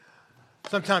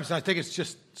Sometimes I think it's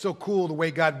just so cool the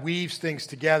way God weaves things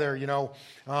together,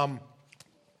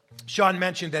 Sean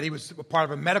mentioned that he was a part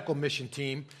of a medical mission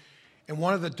team, and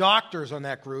one of the doctors on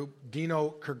that group,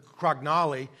 Dino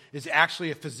Crognali, is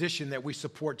actually a physician that we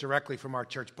support directly from our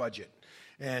church budget.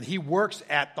 And he works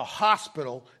at the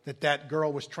hospital that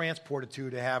girl was transported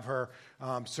to have her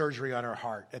surgery on her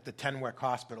heart at the Tenwek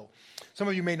Hospital. Some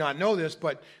of you may not know this,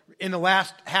 but in the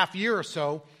last half year or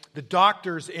so, the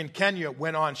doctors in Kenya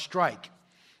went on strike.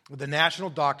 The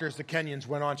national doctors, the Kenyans,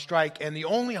 went on strike, and the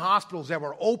only hospitals that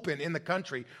were open in the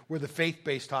country were the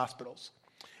faith-based hospitals.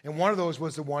 And one of those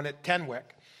was the one at Tenwek.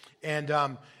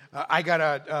 And I got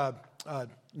a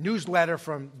newsletter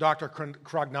from Dr.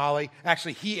 Crognali.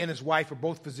 Actually, he and his wife are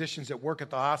both physicians that work at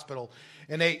the hospital.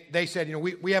 And they said,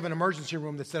 we have an emergency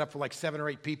room that's set up for like 7 or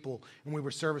 8 people, and we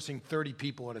were servicing 30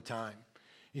 people at a time.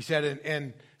 He said,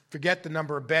 and forget the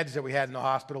number of beds that we had in the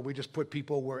hospital. We just put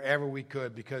people wherever we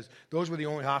could because those were the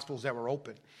only hospitals that were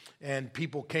open. And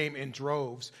people came in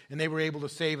droves, and they were able to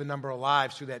save a number of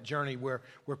lives through that journey where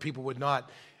people would not.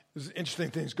 It was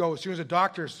interesting things go. As soon as the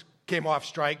doctors came off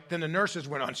strike, then the nurses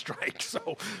went on strike.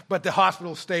 But the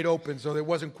hospital stayed open, so it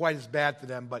wasn't quite as bad for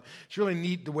them. But it's really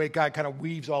neat the way God kind of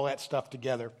weaves all that stuff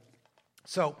together.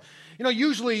 So,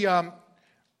 usually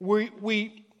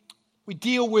we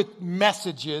deal with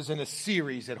messages in a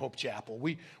series at Hope Chapel.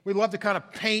 We love to kind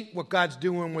of paint what God's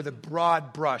doing with a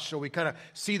broad brush so we kind of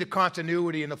see the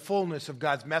continuity and the fullness of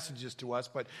God's messages to us.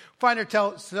 But find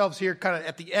ourselves here kind of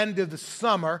at the end of the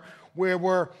summer where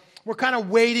we're kind of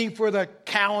waiting for the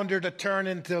calendar to turn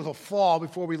into the fall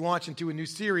before we launch into a new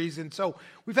series. And so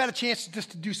we've had a chance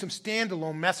just to do some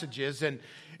standalone messages, and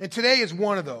today is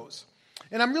one of those.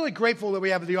 And I'm really grateful that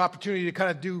we have the opportunity to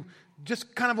kind of do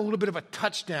just kind of a little bit of a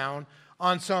touchdown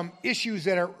on some issues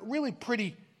that are really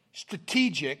pretty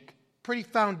strategic, pretty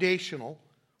foundational,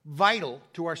 vital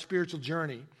to our spiritual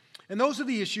journey. And those are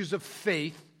the issues of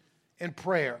faith and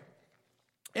prayer.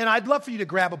 And I'd love for you to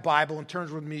grab a Bible and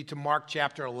turn with me to Mark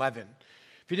chapter 11.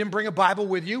 If you didn't bring a Bible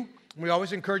with you, we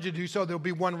always encourage you to do so. There'll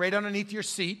be one right underneath your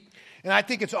seat. And I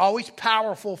think it's always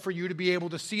powerful for you to be able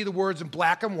to see the words in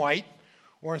black and white,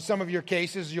 or in some of your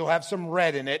cases, you'll have some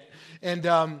red in it. And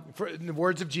the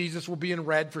words of Jesus will be in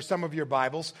red for some of your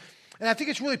Bibles. And I think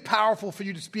it's really powerful for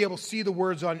you to be able to see the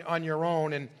words on your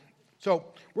own. And so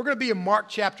we're going to be in Mark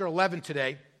chapter 11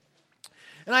 today.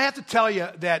 And I have to tell you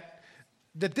that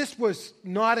this was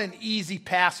not an easy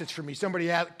passage for me.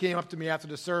 Somebody came up to me after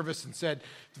the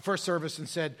first service and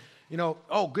said,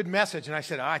 oh, good message. And I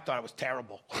said, I thought it was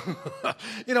terrible.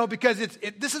 Because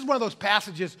this is one of those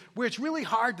passages where it's really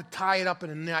hard to tie it up in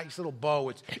a nice little bow.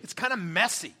 It's kind of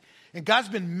messy. And God's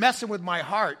been messing with my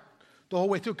heart the whole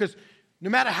way through, because no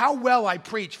matter how well I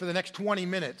preach for the next 20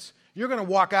 minutes, you're going to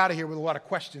walk out of here with a lot of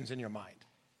questions in your mind.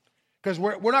 Because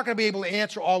we're not going to be able to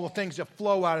answer all the things that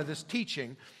flow out of this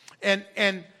teaching.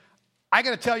 And I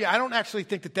got to tell you, I don't actually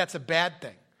think that that's a bad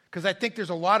thing. Because I think there's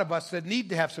a lot of us that need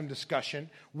to have some discussion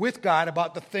with God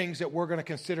about the things that we're going to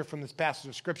consider from this passage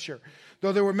of Scripture.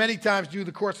 Though there were many times through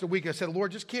the course of the week I said,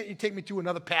 Lord, just can't you take me to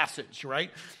another passage, right?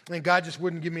 And God just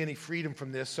wouldn't give me any freedom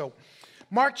from this. So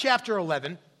Mark chapter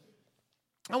 11,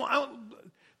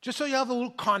 just so you have a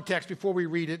little context before we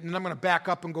read it, and I'm going to back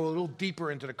up and go a little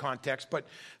deeper into the context. But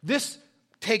this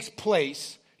takes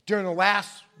place during the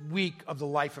last week of the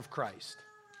life of Christ.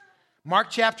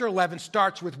 Mark chapter 11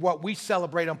 starts with what we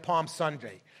celebrate on Palm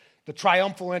Sunday, the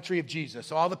triumphal entry of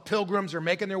Jesus. All the pilgrims are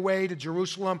making their way to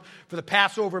Jerusalem for the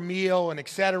Passover meal and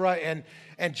etc.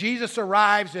 And Jesus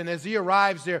arrives, and as he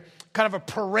arrives there, kind of a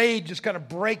parade just kind of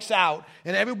breaks out,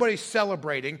 and everybody's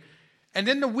celebrating. And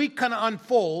then the week kind of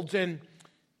unfolds, and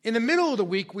in the middle of the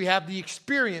week, we have the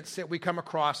experience that we come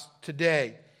across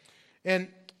today. And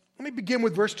let me begin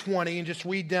with verse 20 and just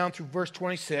read down through verse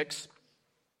 26.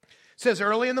 It says,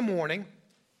 early in the morning,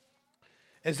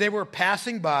 as they were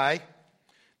passing by,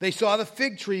 they saw the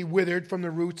fig tree withered from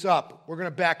the roots up. We're going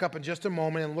to back up in just a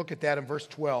moment and look at that in verse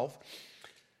 12.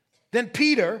 Then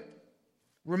Peter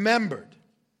remembered,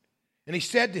 and he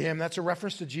said to him, that's a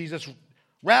reference to Jesus,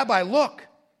 Rabbi, look,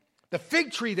 the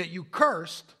fig tree that you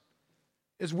cursed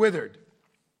is withered.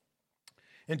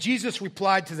 And Jesus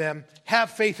replied to them,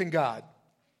 have faith in God.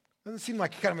 Doesn't seem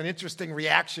like kind of an interesting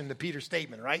reaction to Peter's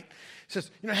statement, right? He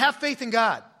says, have faith in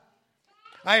God.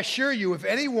 I assure you, if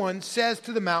anyone says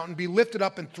to the mountain, be lifted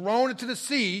up and thrown into the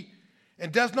sea,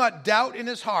 and does not doubt in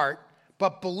his heart,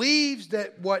 but believes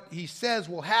that what he says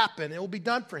will happen, it will be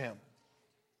done for him.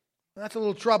 That's a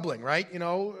little troubling, right?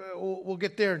 We'll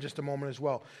get there in just a moment as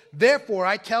well. Therefore,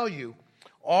 I tell you,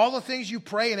 all the things you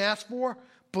pray and ask for,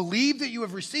 believe that you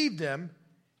have received them,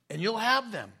 and you'll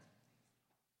have them.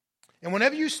 And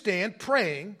whenever you stand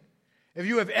praying, If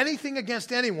you have anything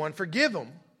against anyone, forgive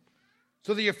them,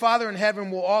 so that your Father in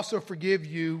heaven will also forgive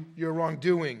you your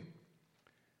wrongdoing.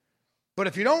 But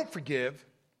if you don't forgive,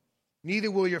 neither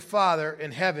will your Father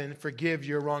in heaven forgive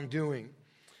your wrongdoing.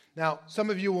 Now, some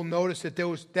of you will notice that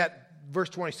that verse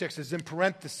 26 is in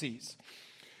parentheses.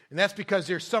 And that's because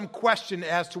there's some question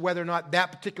as to whether or not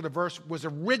that particular verse was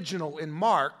original in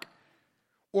Mark,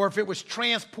 or if it was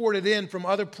transported in from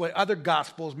other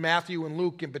Gospels, Matthew and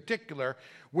Luke in particular,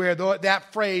 where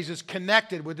that phrase is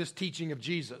connected with this teaching of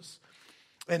Jesus.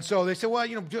 And so they say, well,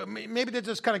 maybe they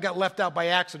just kind of got left out by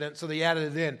accident, so they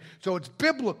added it in. So it's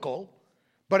biblical,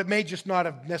 but it may just not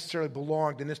have necessarily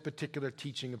belonged in this particular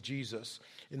teaching of Jesus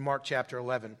in Mark chapter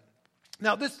 11.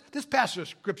 Now, this passage of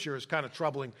Scripture is kind of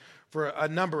troubling for a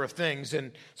number of things,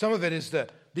 and some of it is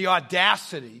the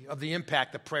audacity of the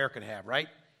impact that prayer can have, right?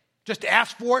 Just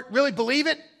ask for it, really believe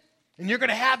it, and you're going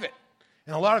to have it.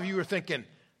 And a lot of you are thinking,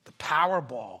 the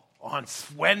Powerball on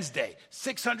Wednesday,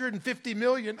 650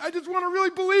 million. I just want to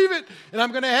really believe it, and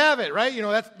I'm going to have it, right?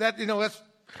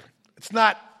 It's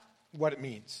not what it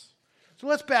means. So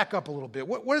let's back up a little bit.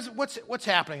 What's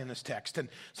happening in this text? And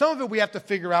some of it we have to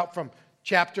figure out from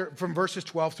verses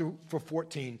 12 through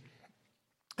 14.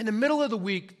 In the middle of the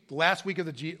week, the last week of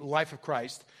the life of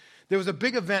Christ, there was a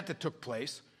big event that took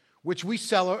place, which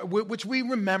we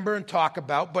remember and talk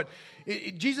about, but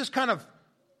Jesus kind of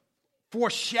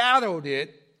foreshadowed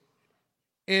it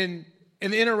in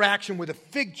an interaction with a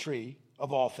fig tree,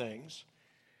 of all things.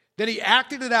 Then he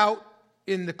acted it out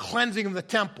in the cleansing of the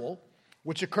temple,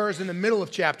 which occurs in the middle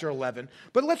of chapter 11.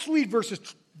 But let's read verses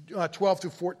 12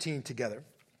 through 14 together.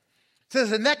 It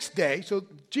says, the next day, so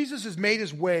Jesus has made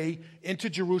his way into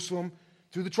Jerusalem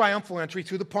through the triumphal entry,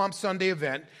 through the Palm Sunday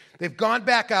event. They've gone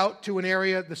back out to an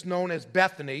area that's known as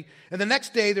Bethany. And the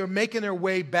next day, they're making their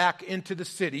way back into the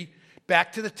city,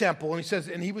 back to the temple. And he says,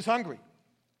 and he was hungry.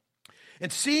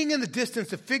 And seeing in the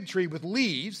distance a fig tree with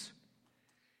leaves,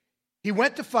 he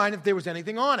went to find if there was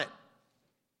anything on it.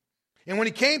 And when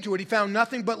he came to it, he found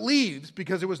nothing but leaves,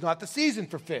 because it was not the season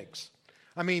for figs.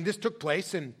 I mean, this took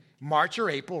place in March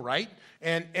or April, right?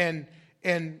 And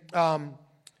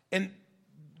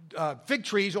fig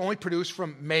trees only produce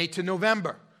from May to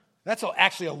November. That's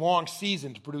actually a long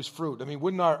season to produce fruit. I mean,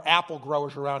 wouldn't our apple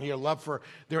growers around here love for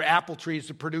their apple trees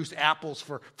to produce apples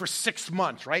for 6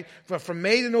 months, right? From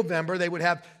May to November, they would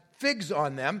have figs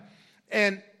on them.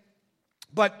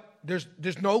 But there's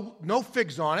no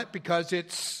figs on it, because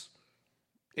it's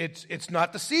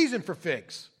not the season for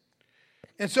figs.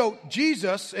 And so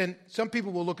Jesus, and some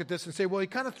people will look at this and say, well, he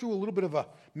kind of threw a little bit of a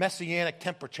messianic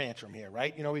temper tantrum here,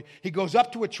 right? He goes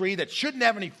up to a tree that shouldn't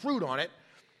have any fruit on it,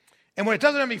 and when it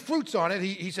doesn't have any fruits on it,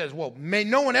 he says, well, may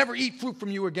no one ever eat fruit from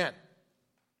you again.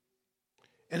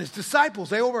 And his disciples,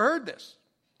 they overheard this.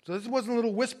 So this wasn't a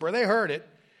little whisper. They heard it.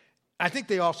 I think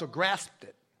they also grasped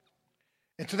it.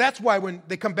 And so that's why when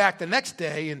they come back the next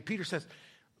day and Peter says,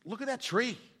 look at that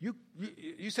tree.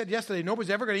 You said yesterday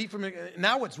nobody's ever going to eat from it.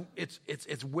 Now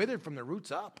it's withered from the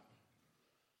roots up.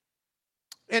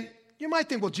 And you might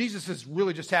think, well, Jesus is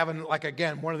really just having,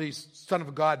 one of these Son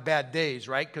of God bad days,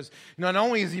 right? Because not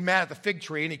only is he mad at the fig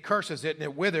tree and he curses it and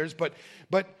it withers, but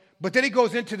then he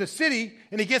goes into the city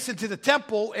and he gets into the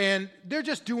temple, and they're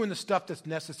just doing the stuff that's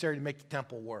necessary to make the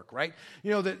temple work, right?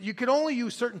 That you could only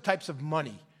use certain types of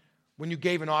money when you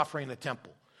gave an offering in the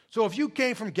temple. So if you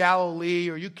came from Galilee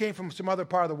or you came from some other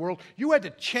part of the world, you had to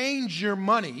change your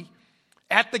money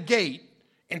at the gate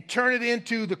and turn it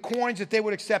into the coins that they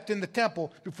would accept in the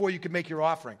temple before you could make your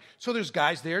offering. So there's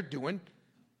guys there doing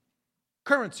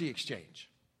currency exchange.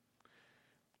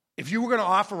 If you were going to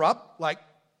offer up, like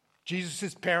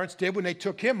Jesus' parents did when they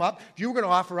took him up, if you were going to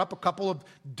offer up a couple of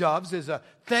doves as a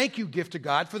thank you gift to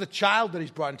God for the child that he's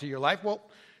brought into your life, well,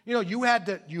 you had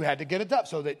to get a dove.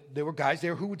 So that there were guys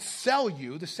there who would sell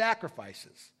you the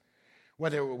sacrifices,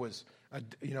 whether it was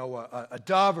a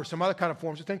dove or some other kind of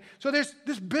forms of thing. So there's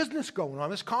this business going on,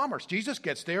 this commerce. Jesus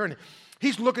gets there and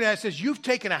he's looking at it and says, you've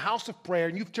taken a house of prayer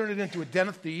and you've turned it into a den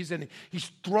of thieves. And he's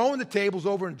throwing the tables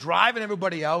over and driving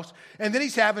everybody else. And then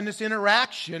he's having this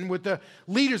interaction with the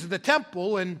leaders of the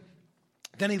temple, and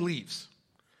then he leaves.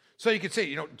 So you could say,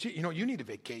 you need a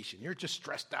vacation. You're just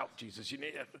stressed out, Jesus.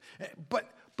 But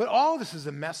all of this is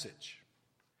a message.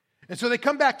 And so they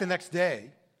come back the next day,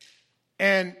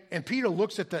 and Peter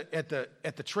looks at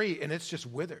the tree, and it's just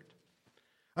withered.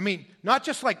 I mean, not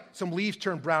just like some leaves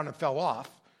turned brown and fell off.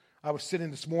 I was sitting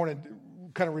this morning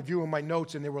kind of reviewing my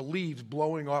notes, and there were leaves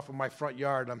blowing off in my front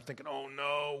yard. I'm thinking, oh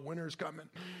no, winter's coming.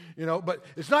 But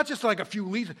it's not just like a few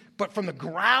leaves, but from the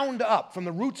ground up, from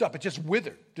the roots up, it just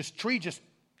withered. This tree just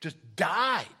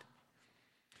died.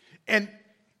 And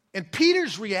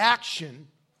Peter's reaction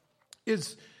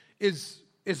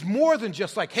is more than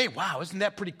just like, hey, wow, isn't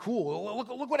that pretty cool?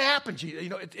 Look what happened.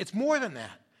 It's more than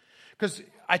that. Because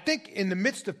I think in the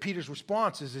midst of Peter's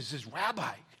responses is this,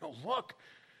 Rabbi, look,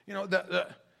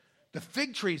 the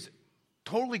fig tree's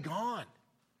totally gone.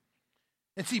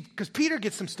 And see, because Peter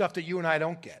gets some stuff that you and I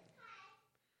don't get.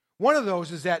 One of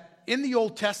those is that in the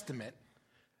Old Testament,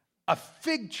 a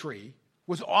fig tree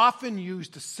was often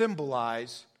used to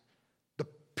symbolize the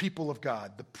people of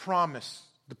God, the promised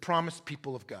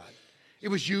people of God. It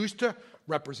was used to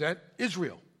represent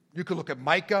Israel. You could look at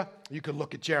Micah, you could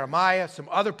look at Jeremiah, some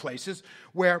other places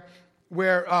where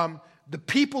the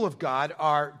people of God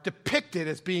are depicted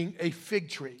as being a fig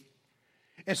tree.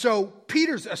 And so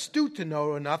Peter's astute to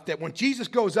know enough that when Jesus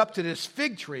goes up to this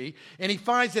fig tree and he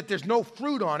finds that there's no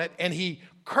fruit on it and he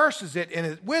curses it and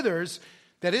it withers,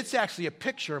 that it's actually a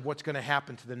picture of what's going to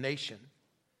happen to the nation.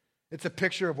 It's a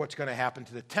picture of what's going to happen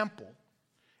to the temple.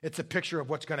 It's a picture of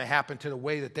what's going to happen to the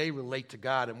way that they relate to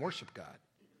God and worship God.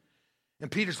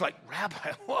 And Peter's like,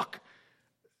 Rabbi, look,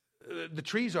 the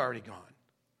tree's already gone.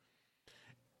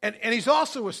 And he's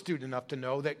also astute enough to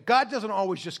know that God doesn't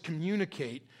always just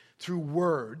communicate through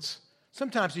words.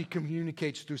 Sometimes he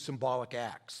communicates through symbolic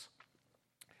acts.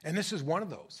 And this is one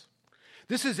of those.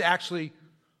 This is actually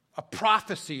a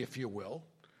prophecy, if you will,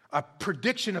 a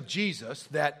prediction of Jesus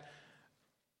that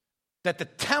the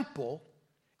temple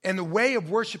and the way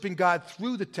of worshiping God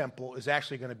through the temple is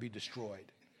actually going to be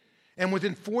destroyed. And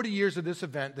within 40 years of this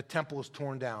event, the temple is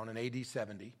torn down in AD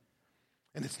 70.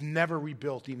 And it's never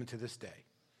rebuilt even to this day.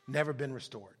 Never been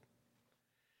restored.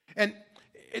 And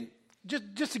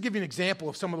just to give you an example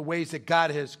of some of the ways that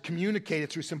God has communicated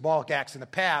through symbolic acts in the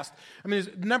past, there's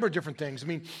a number of different things.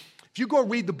 If you go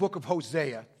read the book of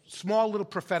Hosea, small little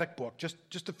prophetic book,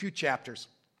 just a few chapters,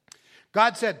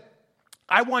 God said,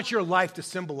 I want your life to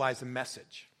symbolize a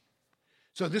message.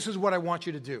 So this is what I want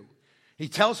you to do. He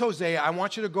tells Hosea, I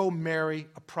want you to go marry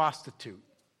a prostitute.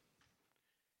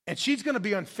 And she's going to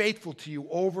be unfaithful to you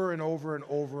over and over and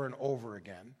over and over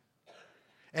again.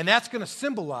 And that's going to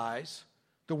symbolize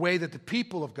the way that the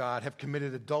people of God have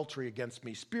committed adultery against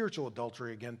me, spiritual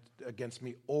adultery against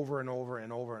me over and over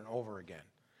and over and over again.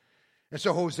 And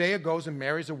so Hosea goes and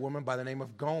marries a woman by the name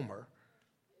of Gomer.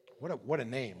 What a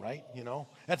name, right?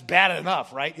 That's bad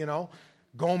enough, right?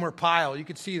 Gomer Pyle. You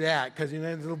could see that because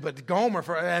but Gomer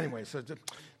for anyway. So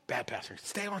bad pastor.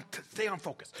 Stay on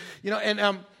focus.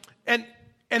 And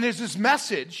there's this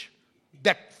message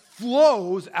that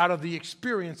flows out of the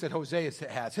experience that Hosea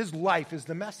has. His life is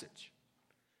the message.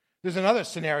 There's another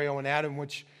scenario in that in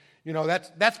which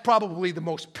that's probably the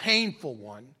most painful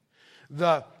one,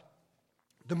 the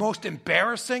most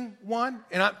embarrassing one.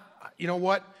 And you know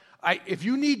what? If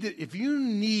you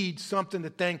need something to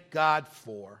thank God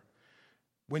for,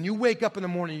 when you wake up in the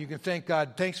morning, you can thank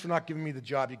God, thanks for not giving me the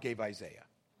job you gave Isaiah.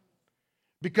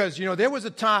 Because, there was a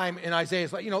time in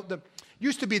Isaiah's life,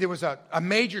 used to be there was a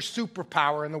major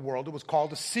superpower in the world. It was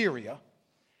called Assyria.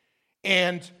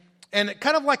 And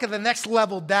kind of like at the next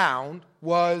level down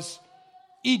was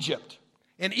Egypt.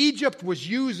 And Egypt was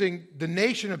using the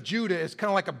nation of Judah as kind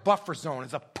of like a buffer zone,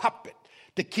 as a puppet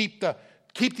to keep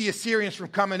the Assyrians from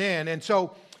coming in. And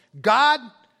so God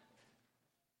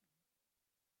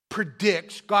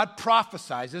predicts, God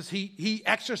prophesizes, he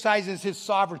exercises his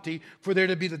sovereignty for there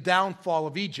to be the downfall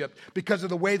of Egypt because of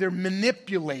the way they're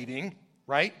manipulating,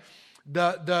 right,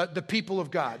 the people of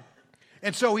God.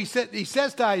 And so he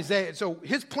says to Isaiah, so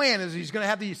his plan is he's going to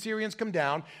have the Assyrians come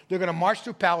down, they're going to march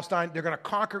through Palestine, they're going to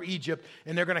conquer Egypt,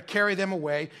 and they're going to carry them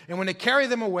away. And when they carry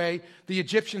them away, the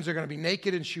Egyptians are going to be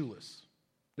naked and shoeless.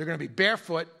 They're going to be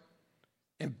barefoot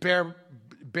and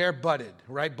bare-butted,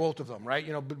 right? Both of them, right?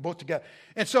 Both together.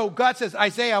 And so God says,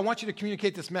 Isaiah, I want you to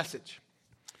communicate this message.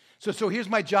 So here's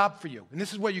my job for you. And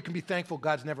this is what you can be thankful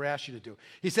God's never asked you to do.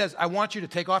 He says, I want you to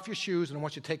take off your shoes and I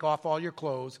want you to take off all your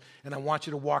clothes and I want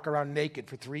you to walk around naked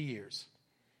for 3 years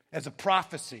as a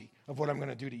prophecy of what I'm going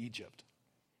to do to Egypt.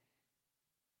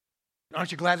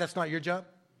 Aren't you glad that's not your job?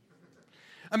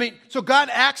 So God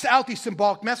acts out these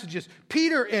symbolic messages.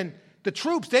 Peter and the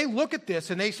troops, they look at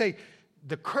this and they say,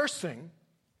 the cursing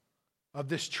of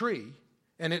this tree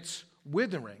and its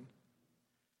withering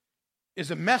is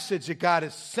a message that God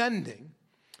is sending.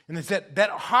 And it's that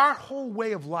our whole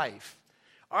way of life,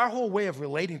 our whole way of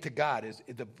relating to God is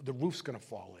the roof's going to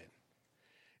fall in.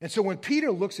 And so when Peter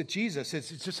looks at Jesus, it's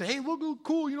just, hey, look,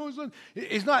 cool,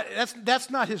 it's not, that's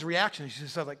not his reaction. He's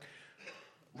just like,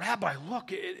 Rabbi,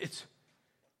 look, it's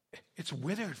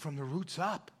withered from the roots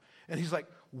up. And he's like,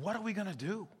 what are we going to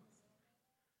do?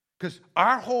 Because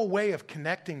our whole way of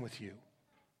connecting with you,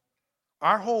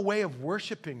 our whole way of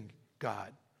worshiping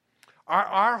God,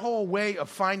 Our whole way of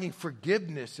finding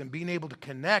forgiveness and being able to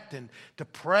connect and to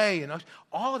pray and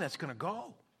all of that's going to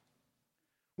go.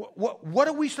 What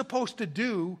are we supposed to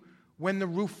do when the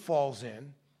roof falls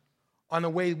in on the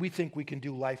way we think we can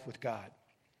do life with God?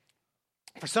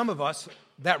 For some of us,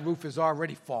 that roof has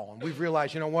already fallen. We've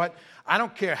realized, you know what? I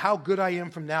don't care how good I am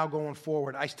from now going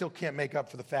forward. I still can't make up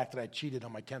for the fact that I cheated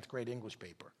on my 10th grade English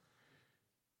paper.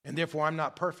 And therefore, I'm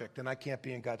not perfect, and I can't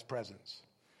be in God's presence.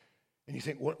 And you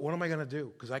think, what am I going to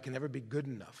do? Because I can never be good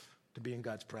enough to be in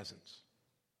God's presence.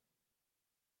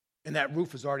 And that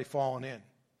roof has already fallen in.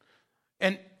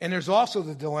 And there's also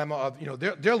the dilemma of,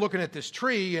 they're looking at this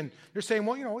tree, and they're saying,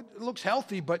 well, it looks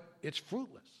healthy, but it's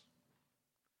fruitless.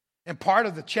 And part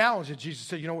of the challenge that Jesus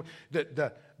said,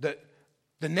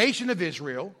 the nation of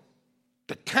Israel,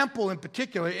 the temple in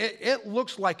particular, it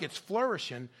looks like it's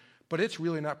flourishing, but it's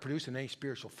really not producing any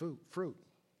spiritual fruit.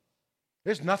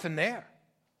 There's nothing there.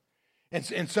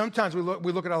 And sometimes we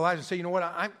look at our lives and say, you know what,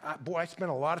 I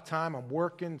spend a lot of time, I'm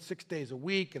working 6 days a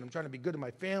week, and I'm trying to be good to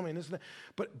my family, and this and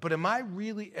that. But am I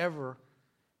really ever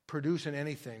producing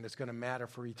anything that's going to matter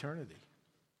for eternity?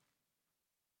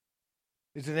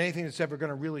 Is it anything that's ever going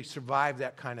to really survive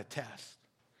that kind of test?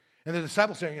 And the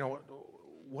disciples say,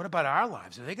 what about our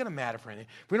lives? Are they going to matter for anything?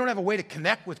 If we don't have a way to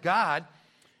connect with God,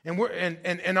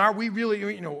 and are we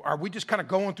really, are we just kind of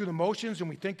going through the motions and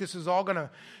we think this is all going to,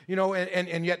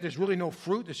 and yet there's really no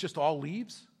fruit, it's just all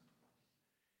leaves?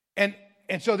 And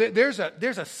so there's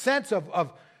a sense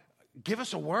of give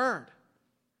us a word.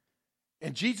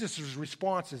 And Jesus'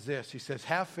 response is this. He says,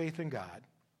 have faith in God.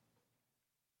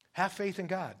 Have faith in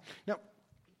God. Now,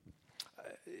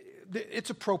 it's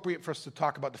appropriate for us to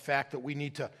talk about the fact that we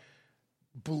need to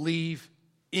believe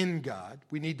in God.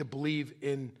 We need to believe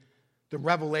in the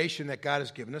revelation that God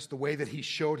has given us, the way that he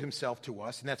showed himself to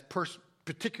us, and that's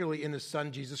particularly in his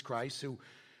Son, Jesus Christ, who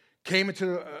came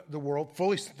into the world,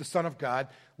 fully the Son of God,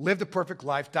 lived a perfect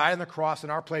life, died on the cross in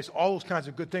our place, all those kinds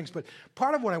of good things. But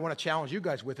part of what I want to challenge you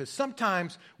guys with is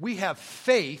sometimes we have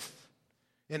faith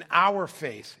in our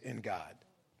faith in God.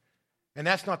 And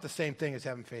that's not the same thing as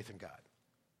having faith in God.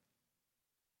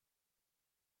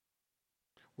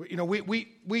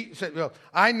 We say,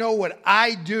 I know what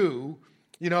I do.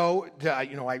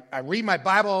 I read my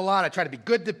Bible a lot. I try to be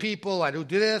good to people. I do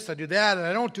this, I do that, and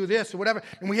I don't do this or whatever.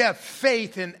 And we have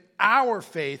faith in our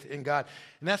faith in God.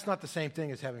 And that's not the same thing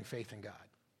as having faith in God.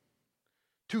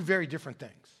 Two very different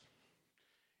things.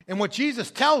 And what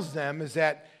Jesus tells them is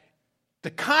that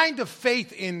the kind of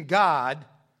faith in God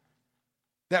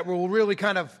that will really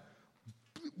kind of,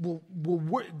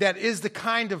 that is the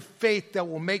kind of faith that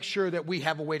will make sure that we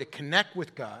have a way to connect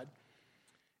with God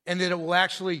and that it will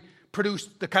actually produce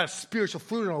the kind of spiritual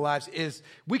fruit in our lives is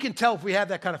we can tell if we have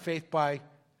that kind of faith by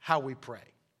how we pray.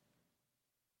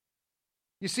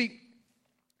 You see,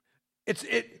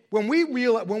 when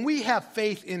we have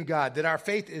faith in God, that our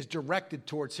faith is directed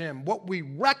towards him, what we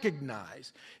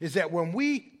recognize is that when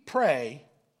we pray,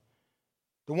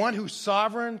 the one who's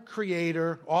sovereign,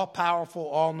 creator, all-powerful,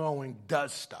 all-knowing,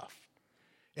 does stuff.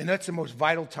 And that's the most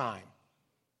vital time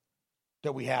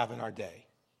that we have in our day.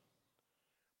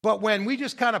 But when we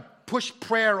just kind of push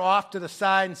prayer off to the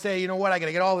side and say, you know what, I got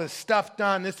to get all this stuff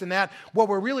done, this and that, what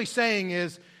we're really saying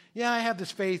is, yeah, I have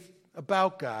this faith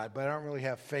about God, but I don't really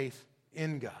have faith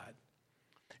in God.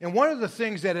 And one of the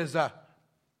things that is a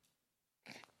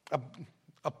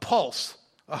pulse,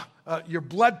 your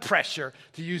blood pressure,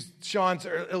 to use Sean's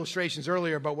illustrations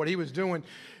earlier about what he was doing,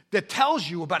 that tells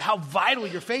you about how vital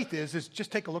your faith is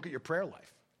just take a look at your prayer life.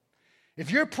 If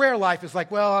your prayer life is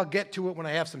like, well, I'll get to it when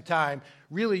I have some time,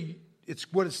 really,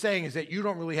 what it's saying is that you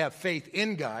don't really have faith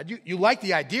in God. You like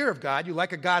the idea of God. You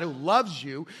like a God who loves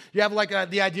you. You have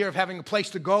the idea of having a place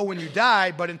to go when you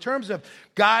die. But in terms of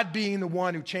God being the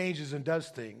one who changes and does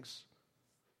things,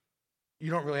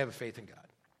 you don't really have a faith in God.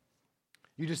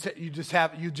 You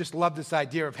just love this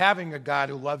idea of having a God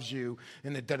who loves you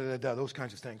and the da-da-da-da, those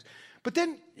kinds of things. But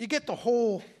then you get the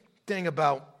whole thing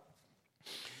about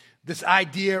this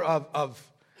idea of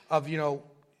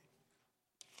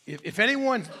if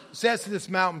anyone says to this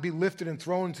mountain, be lifted and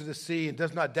thrown into the sea and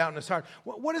does not doubt in his heart,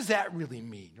 what does that really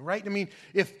mean, right? I mean,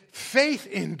 if faith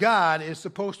in God is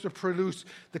supposed to produce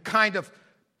the kind of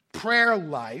prayer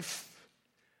life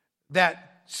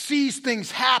that sees things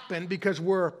happen because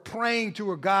we're praying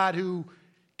to a God who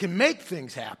can make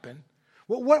things happen,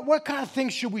 what kind of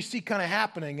things should we see kind of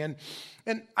happening?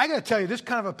 And I got to tell you, this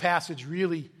kind of a passage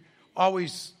really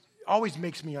always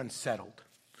makes me unsettled,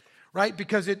 right?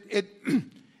 Because it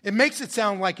it makes it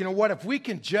sound like, you know what, if we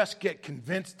can just get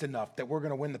convinced enough that we're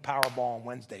going to win the Powerball on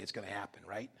Wednesday, it's going to happen,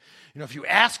 right? You know, if you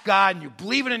ask God and you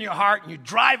believe it in your heart and you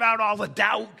drive out all the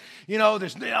doubt, you know,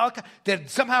 that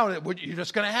somehow you're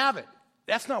just going to have it.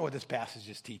 That's not what this passage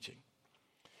is teaching.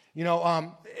 You know,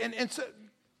 and so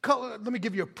let me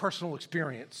give you a personal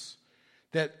experience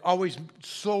that always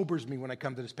sobers me when I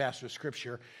come to this passage of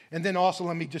Scripture. And then also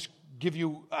let me just give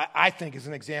you, I think, as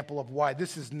an example of why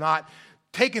this is not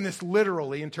taking this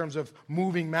literally in terms of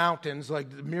moving mountains, like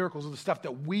the miracles of the stuff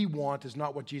that we want is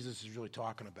not what Jesus is really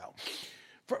talking about.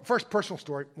 First personal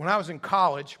story, when I was in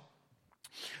college,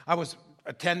 I was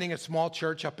attending a small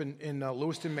church up in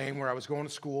Lewiston, Maine, where I was going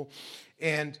to school.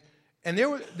 And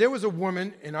there was a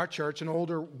woman in our church, an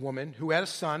older woman, who had a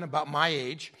son about my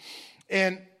age.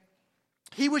 And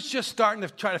he was just starting to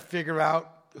try to figure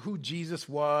out who Jesus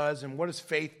was and what does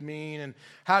faith mean and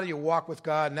how do you walk with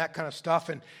God and that kind of stuff.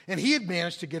 And he had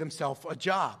managed to get himself a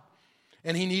job,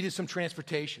 and he needed some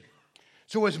transportation.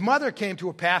 So his mother came to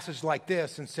a passage like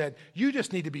this and said, you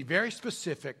just need to be very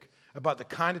specific about the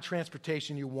kind of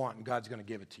transportation you want, and God's going to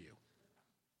give it to you.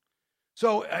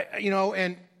 So,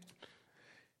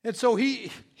 and so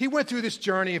he went through this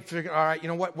journey and figured, all right, you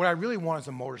know what I really want is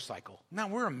a motorcycle. Now,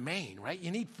 we're in Maine, right?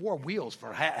 You need 4 wheels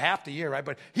for half the year, right?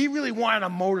 But he really wanted a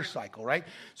motorcycle, right?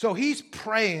 So he's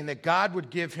praying that God would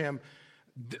give him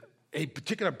a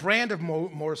particular brand of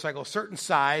motorcycle, a certain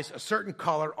size, a certain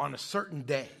color, on a certain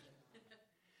day.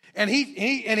 And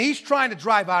he's trying to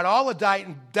drive out all the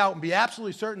doubt and be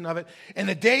absolutely certain of it. And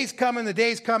the day's coming,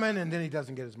 and then he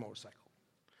doesn't get his motorcycle.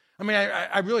 I mean,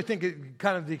 I really think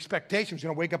kind of the expectation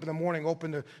was, wake up in the morning,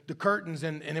 open the curtains,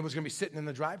 and it was going to be sitting in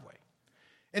the driveway.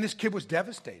 And this kid was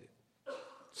devastated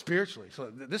spiritually.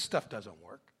 So this stuff doesn't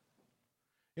work.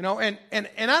 And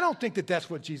I don't think that that's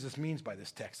what Jesus means by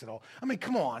this text at all. I mean,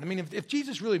 come on. I mean, if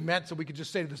Jesus really meant so we could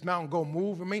just say to this mountain, go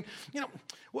move. I mean, you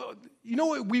know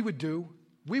what we would do?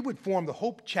 We would form the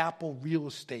Hope Chapel Real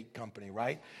Estate Company,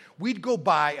 right? We'd go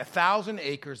buy 1,000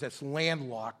 acres that's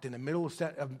landlocked in the middle of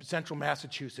central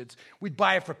Massachusetts. We'd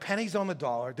buy it for pennies on the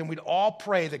dollar. Then we'd all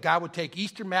pray that God would take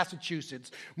eastern Massachusetts,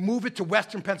 move it to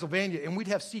western Pennsylvania, and we'd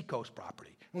have seacoast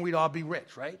property. And we'd all be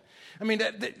rich, right? I mean,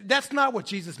 that's not what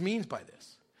Jesus means by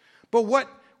this. But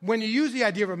when you use the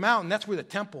idea of a mountain, that's where the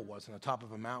temple was, on the top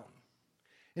of a mountain.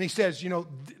 And he says,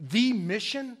 the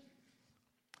mission,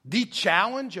 the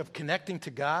challenge of connecting to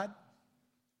God,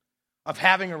 of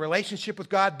having a relationship with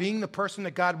God, being the person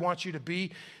that God wants you to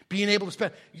be, being able to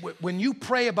spend. When you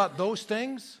pray about those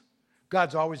things,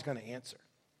 God's always going to answer.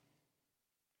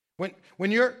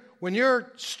 When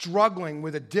you're struggling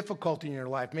with a difficulty in your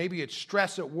life, maybe it's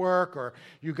stress at work or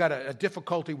you've got a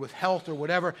difficulty with health or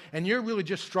whatever, and you're really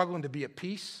just struggling to be at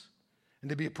peace and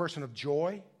to be a person of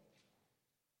joy,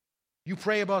 you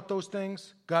pray about those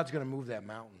things, God's going to move that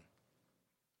mountain.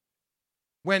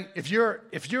 If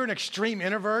you're an extreme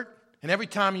introvert, and every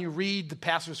time you read the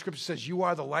passage of Scripture says, you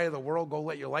are the light of the world, go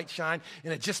let your light shine,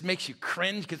 and it just makes you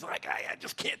cringe because I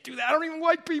just can't do that. I don't even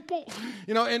like people.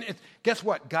 Guess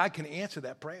what? God can answer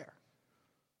that prayer.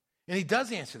 And he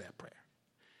does answer that prayer.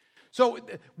 So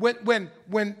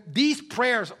when these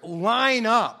prayers line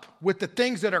up with the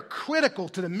things that are critical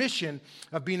to the mission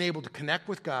of being able to connect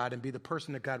with God and be the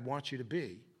person that God wants you to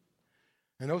be,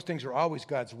 and those things are always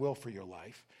God's will for your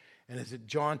life. And as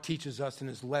John teaches us in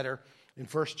his letter in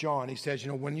 1 John, he says,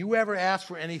 when you ever ask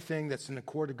for anything that's in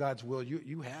accord to God's will,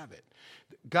 you have it.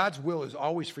 God's will is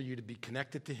always for you to be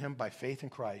connected to him by faith in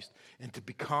Christ and to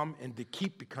become and to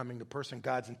keep becoming the person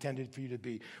God's intended for you to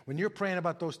be. When you're praying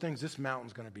about those things, this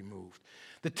mountain's going to be moved.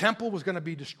 The temple was going to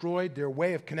be destroyed. Their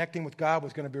way of connecting with God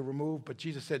was going to be removed. But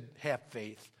Jesus said, have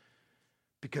faith.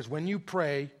 Because when you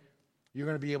pray, you're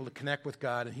going to be able to connect with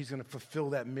God, and he's going to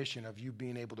fulfill that mission of you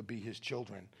being able to be his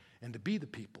children and to be the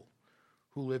people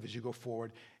who live as you go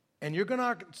forward. And you're going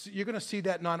to see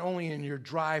that not only in your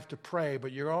drive to pray,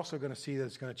 but you're also going to see that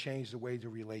it's going to change the way you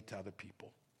relate to other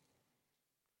people.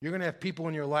 You're going to have people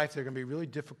in your life that are going to be really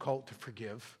difficult to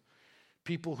forgive,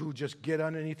 people who just get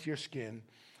underneath your skin.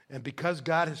 And because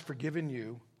God has forgiven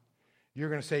you, you're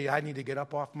going to say, I need to get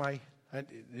up off my...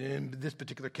 In this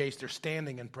particular case, they're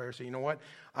standing in prayer, saying, you know what?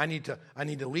 I need to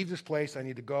leave this place. I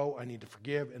need to go. I need to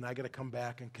forgive, and I got to come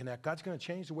back and connect. God's going to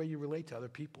change the way you relate to other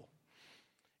people,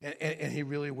 and he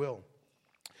really will.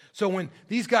 So when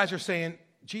these guys are saying,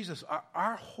 Jesus,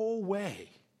 our whole way,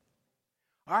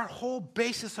 our whole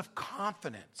basis of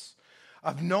confidence,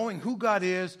 of knowing who God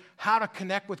is, how to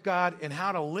connect with God, and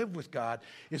how to live with God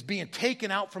is being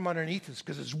taken out from underneath us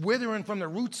because it's withering from the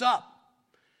roots up.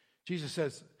 Jesus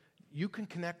says, you can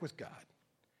connect with God,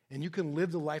 and you can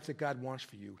live the life that God wants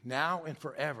for you now and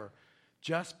forever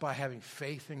just by having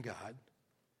faith in God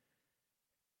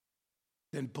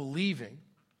then believing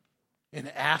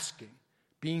and asking,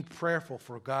 being prayerful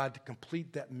for God to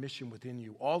complete that mission within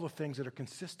you, all the things that are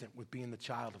consistent with being the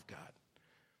child of God.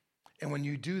 And when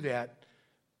you do that,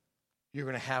 you're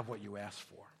going to have what you ask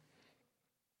for.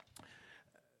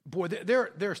 Boy,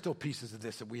 there are still pieces of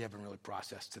this that we haven't really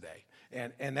processed today.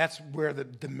 And that's where the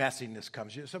messiness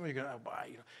comes. Some of you are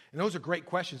going, and those are great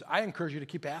questions. I encourage you to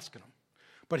keep asking them.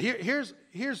 But here's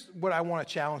what I want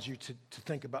to challenge you to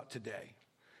think about today.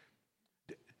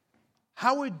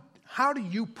 How do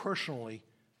you personally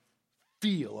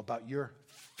feel about your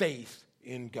faith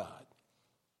in God?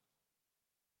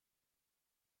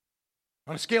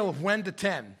 On a scale of 1 to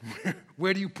 10,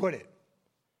 where do you put it?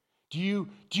 Do you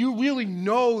really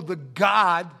know the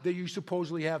God that you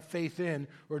supposedly have faith in,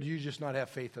 or do you just not have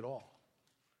faith at all?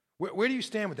 Where do you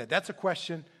stand with that? That's a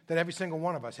question that every single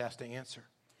one of us has to answer.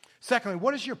 Secondly,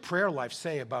 what does your prayer life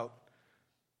say about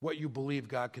what you believe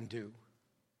God can do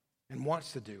and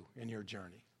wants to do in your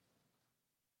journey?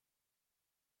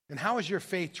 And how is your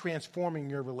faith transforming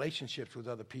your relationships with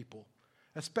other people,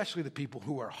 especially the people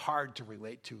who are hard to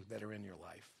relate to that are in your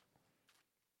life?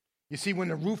 You see, when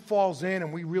the roof falls in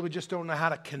and we really just don't know how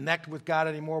to connect with God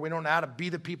anymore, we don't know how to be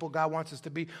the people God wants us to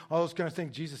be, all those kind of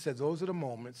things, Jesus said those are the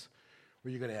moments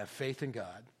where you're going to have faith in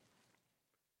God,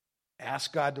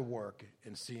 ask God to work,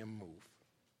 and see him move.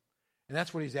 And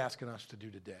that's what he's asking us to do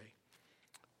today.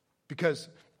 Because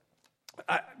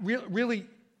really,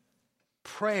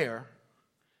 prayer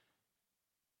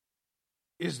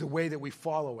is the way that we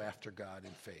follow after God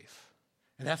in faith.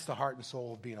 And that's the heart and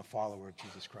soul of being a follower of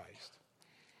Jesus Christ.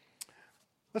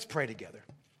 Let's pray together.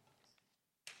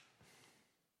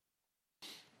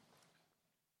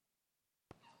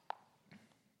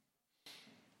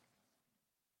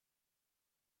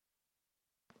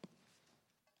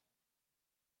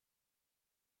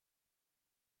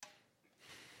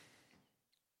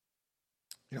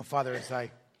 Father, as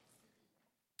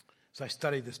I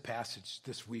studied this passage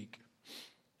this week,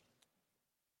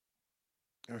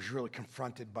 I was really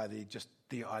confronted by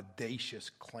the audacious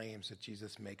claims that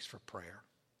Jesus makes for prayer.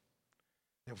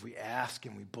 If we ask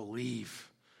and we believe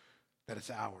that it's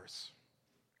ours.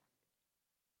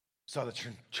 So the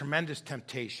tremendous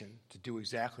temptation to do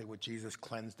exactly what Jesus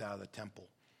cleansed out of the temple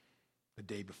the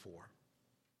day before.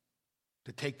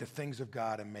 To take the things of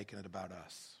God and making it about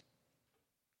us.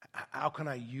 How can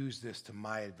I use this to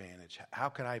my advantage? How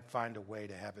can I find a way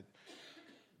to have it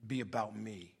be about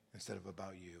me instead of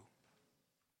about you?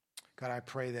 God, I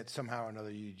pray that somehow or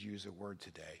another you'd use a word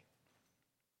today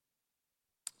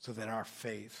so that our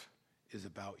faith is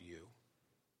about you,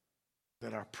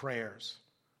 that our prayers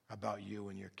are about you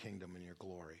and your kingdom and your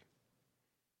glory,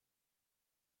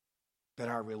 that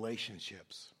our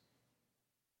relationships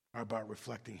are about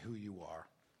reflecting who you are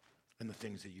and the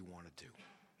things that you want to do.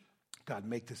 God,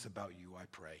 make this about you, I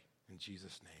pray. In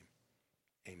Jesus'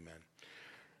 name, amen.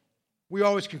 We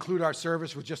always conclude our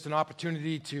service with just an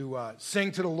opportunity to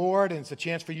sing to the Lord, and it's a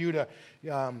chance for you to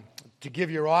give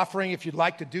your offering if you'd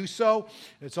like to do so.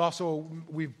 It's also,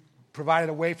 we've provided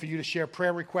a way for you to share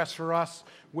prayer requests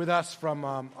with us from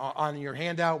on your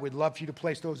handout. We'd love for you to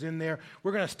place those in there.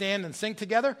 We're going to stand and sing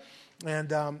together, and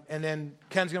then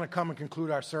Ken's going to come and conclude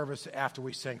our service after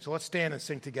we sing. So let's stand and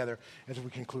sing together as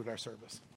we conclude our service.